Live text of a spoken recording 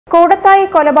കൂടത്തായി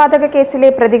കൊലപാതക കേസിലെ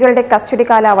പ്രതികളുടെ കസ്റ്റഡി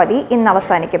കാലാവധി ഇന്ന്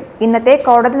അവസാനിക്കും. ഇന്നത്തെ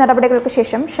കോടതി നടപടികൾക്ക്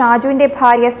ശേഷം ഷാജുവിന്റെ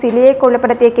ഭാര്യ സിലിയെ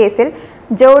കൊലപ്പെടുത്തിയ കേസിൽ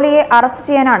ജോളിയെ അറസ്റ്റ്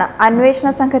ചെയ്യാനാണ് അന്വേഷണ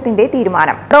സംഘത്തിന്റെ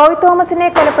തീരുമാനം. റോയ് തോമസിനെ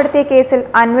കൊലപ്പെടുത്തിയ കേസിൽ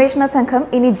അന്വേഷണ സംഘം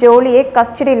ഇനി ജോളിയെ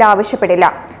കസ്റ്റഡിയിൽ ആവശ്യപ്പെടില്ല.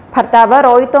 ഭർത്താവ്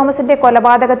റോയ് തോമസിന്റെ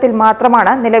കൊലപാതകത്തിൽ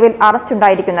മാത്രമാണ് നിലവിൽ അറസ്റ്റ്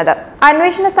ഉണ്ടായിരിക്കുന്നത്.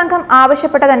 അന്വേഷണ സംഘം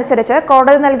ആവശ്യപ്പെട്ടതനുസരിച്ച്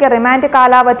കോടതി നൽകിയ റിമാൻഡ്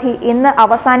കാലാവധി ഇന്ന്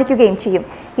അവസാനിക്കുകയും ചെയ്യും.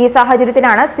 ഈ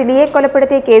സാഹചര്യത്തിലാണ് സിലിയെ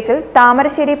കൊലപ്പെടുത്തിയ കേസിൽ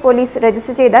താമരശ്ശേരി പോലീസ്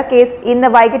രജിസ്റ്റർ ചെയ്ത കേസ് ഇന്ന്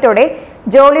വൈകിട്ടോടെ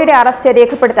ജോളിയുടെ അറസ്റ്റ്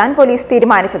രേഖപ്പെടുത്താൻ പോലീസ്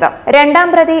തീരുമാനിച്ചത്. രണ്ടാം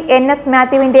പ്രതി NS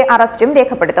മാത്യുവിന്റെ അറസ്റ്റും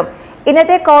രേഖപ്പെടുത്തും.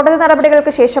 ഇന്നത്തെ കോടതി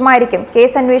നടപടികൾക്ക് ശേഷമായിരിക്കും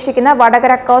കേസ് അന്വേഷിക്കുന്ന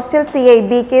Vadakara coastal CI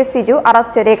BK Siju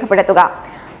arrest രേഖപ്പെടുത്തുക.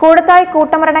 കൂടത്തായി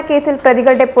കൂട്ടമരണ കേസിൽ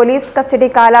പ്രതികളുടെ പോലീസ് കസ്റ്റഡി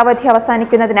കാലാവധി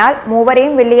അവസാനിക്കുന്നതിനാൽ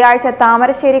മൂവരെയും വെള്ളിയാഴ്ച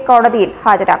താമരശ്ശേരി കോടതിയിൽ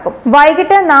ഹാജരാക്കും.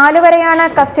 വൈകിട്ട് 4 വരെയാണ്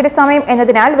കസ്റ്റഡി സമയം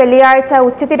എന്നതിനാൽ വെള്ളിയാഴ്ച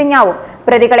ഉച്ചതിരിഞ്ഞാവും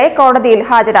പ്രതികളെ കോടതിയിൽ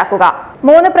ഹാജരാക്കുക.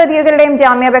 3 പ്രതികളുടെയും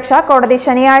ജാമ്യാപേക്ഷ കോടതി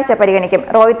ശനിയാഴ്ച പരിഗണിക്കും.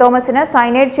 റോയ് തോമസിന്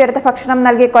സൈനൈഡ് ചേർത്ത ഭക്ഷണം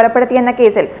നൽകി കൊലപ്പെടുത്തിയെന്ന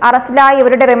കേസിൽ അറസ്റ്റിലായ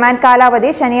ഇവരുടെ റിമാൻഡ് കാലാവധി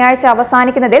ശനിയാഴ്ച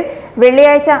അവസാനിക്കുന്നതിൽ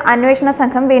വെള്ളിയാഴ്ച അന്വേഷണ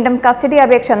സംഘം വീണ്ടും കസ്റ്റഡി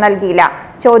അപേക്ഷ നൽകിയില്ല.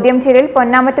 ചോദ്യം ചെയ്യലിൽ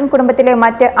പൊന്നാമറ്റം കുടുംബത്തിലെ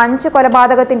മറ്റ് 5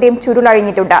 കൊലപാതകത്തിന്റെയും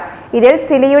ചുരുളഴിഞ്ഞിട്ടുണ്ട്. ഇതിൽ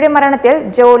സിലിയുടെ മരണത്തിൽ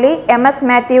ജോളി, MS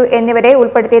മാത്യു എന്നിവരെ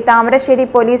ഉൾപ്പെടുത്തി താമരശ്ശേരി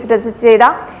പോലീസ് രജിസ്റ്റർ ചെയ്ത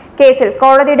കേസിൽ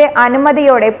കോടതിയുടെ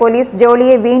അനുമതിയോടെ പോലീസ്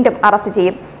ജോളിയെ വീണ്ടും അറസ്റ്റ്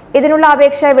ചെയ്യും. ഇതിനുള്ള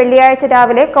അപേക്ഷ വെള്ളിയാഴ്ച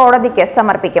രാവിലെ കോടതിക്ക്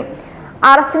സമർപ്പിക്കും.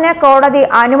 അറസ്റ്റിന് കോടതി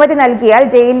അനുമതി നൽകിയാൽ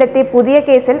ജയിലിലെത്തി പുതിയ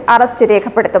കേസിൽ അറസ്റ്റ്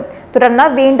രേഖപ്പെടുത്തും. തുടർന്ന്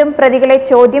വീണ്ടും പ്രതികളെ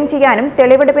ചോദ്യം ചെയ്യാനും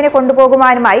തെളിവെടുപ്പിന്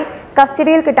കൊണ്ടുപോകുവാനുമായി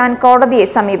കസ്റ്റഡിയിൽ കിട്ടാൻ കോടതിയെ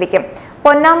സമീപിക്കും.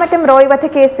 പൊന്നാമറ്റം റോയ്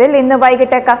വധക്കേസിൽ ഇന്ന്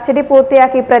വൈകിട്ട് കസ്റ്റഡി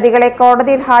പൂർത്തിയാക്കി പ്രതികളെ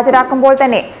കോടതിയിൽ ഹാജരാക്കുമ്പോൾ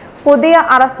തന്നെ പുതിയ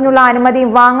അറസ്റ്റിനുള്ള അനുമതി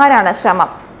വാങ്ങാനാണ് ശ്രമം.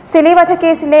 സിലി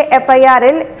വധക്കേസിലെ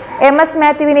FIR-ൽ MS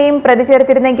മാത്യുവിനെയും പ്രതി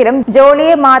ചേർത്തിരുന്നെങ്കിലും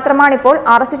ജോളിയെ മാത്രമാണിപ്പോൾ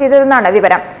അറസ്റ്റ് ചെയ്തതെന്നാണ്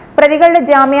വിവരം. പ്രതികളുടെ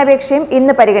ജാമ്യാപേക്ഷയും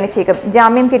ഇന്ന് പരിഗണിച്ചേക്കും.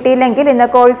 ജാമ്യം കിട്ടിയില്ലെങ്കിൽ ഇന്ന്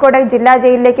കോഴിക്കോട് ജില്ലാ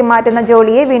ജയിലിലേക്ക് മാറ്റുന്ന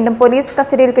ജോളിയെ വീണ്ടും പോലീസ്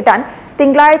കസ്റ്റഡിയിൽ കിട്ടാൻ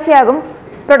തിങ്കളാഴ്ചയാകും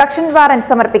പ്രൊഡക്ഷൻ വാറന്റ്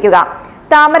സമർപ്പിക്കുക.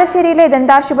 താമരശ്ശേരിയിലെ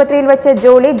ദന്താശുപത്രിയിൽ വെച്ച്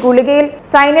ജോളി ഗുളികയിൽ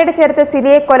സൈനൈഡ് ചേർത്ത്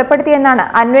സിലിയെ കൊലപ്പെടുത്തിയെന്നാണ്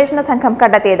അന്വേഷണ സംഘം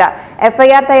കണ്ടെത്തിയത്.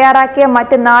 FIR തയ്യാറാക്കിയ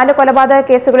മറ്റ് 4 കൊലപാതക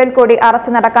കേസുകളിൽ കൂടി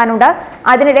അറസ്റ്റ് നടക്കാനുണ്ട്.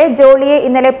 അതിനിടെ ജോളിയെ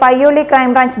ഇന്നലെ പയ്യോളി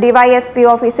ക്രൈംബ്രാഞ്ച് DYSP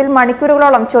ഓഫീസിൽ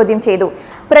മണിക്കൂറുകളോളം ചോദ്യം ചെയ്തു.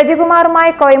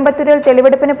 പ്രജികുമാറുമായി കോയമ്പത്തൂരിൽ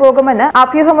തെളിവെടുപ്പിന് പോകുമെന്ന്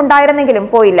അഭ്യൂഹമുണ്ടായിരുന്നെങ്കിലും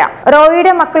പോയില്ല.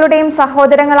 റോയിയുടെ മക്കളുടെയും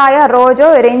സഹോദരങ്ങളായ Rojo,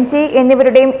 Ranji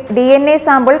എന്നിവരുടെയും DNA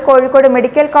sample Kozhikode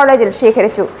medical കോളേജിൽ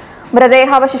ശേഖരിച്ചു.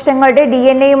 മൃതദേഹാവശിഷ്ടങ്ങളുടെ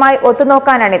DNA-യുമായി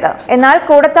ഒത്തുനോക്കാനാണിത്. എന്നാൽ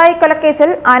കൂടത്തായി കൊലക്കേസിൽ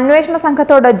അന്വേഷണ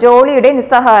സംഘത്തോട് ജോളിയുടെ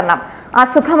നിസ്സഹകരണം.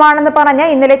 അസുഖമാണെന്ന് പറഞ്ഞ്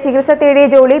ഇന്നലെ ചികിത്സ തേടിയ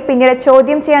ജോളി പിന്നീട്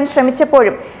ചോദ്യം ചെയ്യാൻ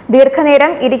ശ്രമിച്ചപ്പോഴും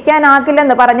ദീർഘനേരം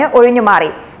ഇരിക്കാനാകില്ലെന്ന് പറഞ്ഞ് ഒഴിഞ്ഞുമാറി.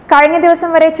 കഴിഞ്ഞ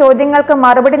ദിവസം വരെ ചോദ്യങ്ങൾക്ക്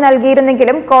മറുപടി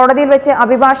നൽകിയിരുന്നെങ്കിലും കോടതിയിൽ വെച്ച്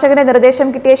അഭിഭാഷകന്റെ നിർദ്ദേശം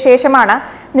കിട്ടിയ ശേഷമാണ്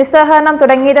നിസ്സഹകരണം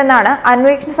തുടങ്ങിയതെന്നാണ്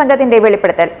അന്വേഷണ സംഘത്തിന്റെ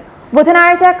വെളിപ്പെടുത്തൽ.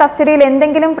 ബുധനാഴ്ച കസ്റ്റഡിയിൽ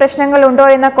എന്തെങ്കിലും പ്രശ്നങ്ങൾ ഉണ്ടോ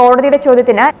എന്ന കോടതിയുടെ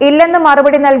ചോദ്യത്തിന് ഇല്ലെന്ന്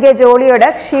മറുപടി നൽകിയ ജോളിയോട്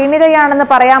ക്ഷീണിതയാണെന്ന്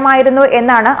പറയാമായിരുന്നു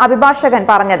എന്നാണ് അഭിഭാഷകൻ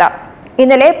പറഞ്ഞത്.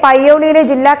 ഇന്നലെ പയ്യോളിയിലെ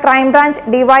ജില്ലാ ക്രൈംബ്രാഞ്ച്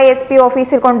DYSP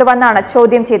ഓഫീസിൽ കൊണ്ടുവന്നാണ്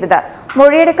ചോദ്യം ചെയ്തത്.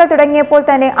 മൊഴിയെടുക്കൽ തുടങ്ങിയപ്പോൾ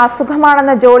തന്നെ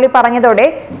അസുഖമാണെന്ന് ജോളി പറഞ്ഞതോടെ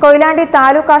കൊയിലാണ്ടി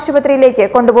താലൂക്ക് ആശുപത്രിയിലേക്ക്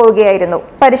കൊണ്ടുപോവുകയായിരുന്നു.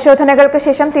 പരിശോധനകൾക്ക്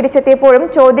ശേഷം തിരിച്ചെത്തിയപ്പോഴും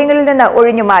ചോദ്യങ്ങളിൽ നിന്ന്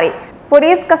ഒഴിഞ്ഞുമാറി.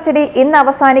 പോലീസ് കസ്റ്റഡി ഇന്ന്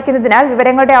അവസാനിക്കുന്നതിനാൽ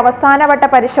വിവരങ്ങളുടെ അവസാനവട്ട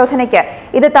പരിശോധനയ്ക്ക്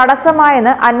ഇത്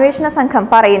തടസ്സമായെന്ന് അന്വേഷണ സംഘം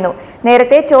പറയുന്നു.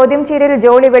 നേരത്തെ ചോദ്യം ചെയ്യലിൽ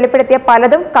ജോളി വെളിപ്പെടുത്തിയ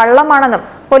പലതും കള്ളമാണെന്നും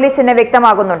പോലീസിന്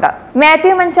വ്യക്തമാകുന്നുണ്ട്.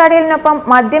 മാത്യു മഞ്ചാടിയലിനൊപ്പം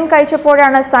മദ്യം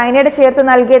കഴിച്ചപ്പോഴാണ് സൈനൈഡ് ചേർത്ത്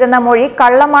നൽകിയതെന്ന മൊഴി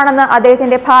കള്ളമാണെന്ന്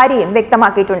അദ്ദേഹത്തിന്റെ ഭാര്യയും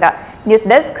വ്യക്തമാക്കിയിട്ടുണ്ട്. ന്യൂസ്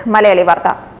ഡെസ്ക് മലയാളി വാർത്ത.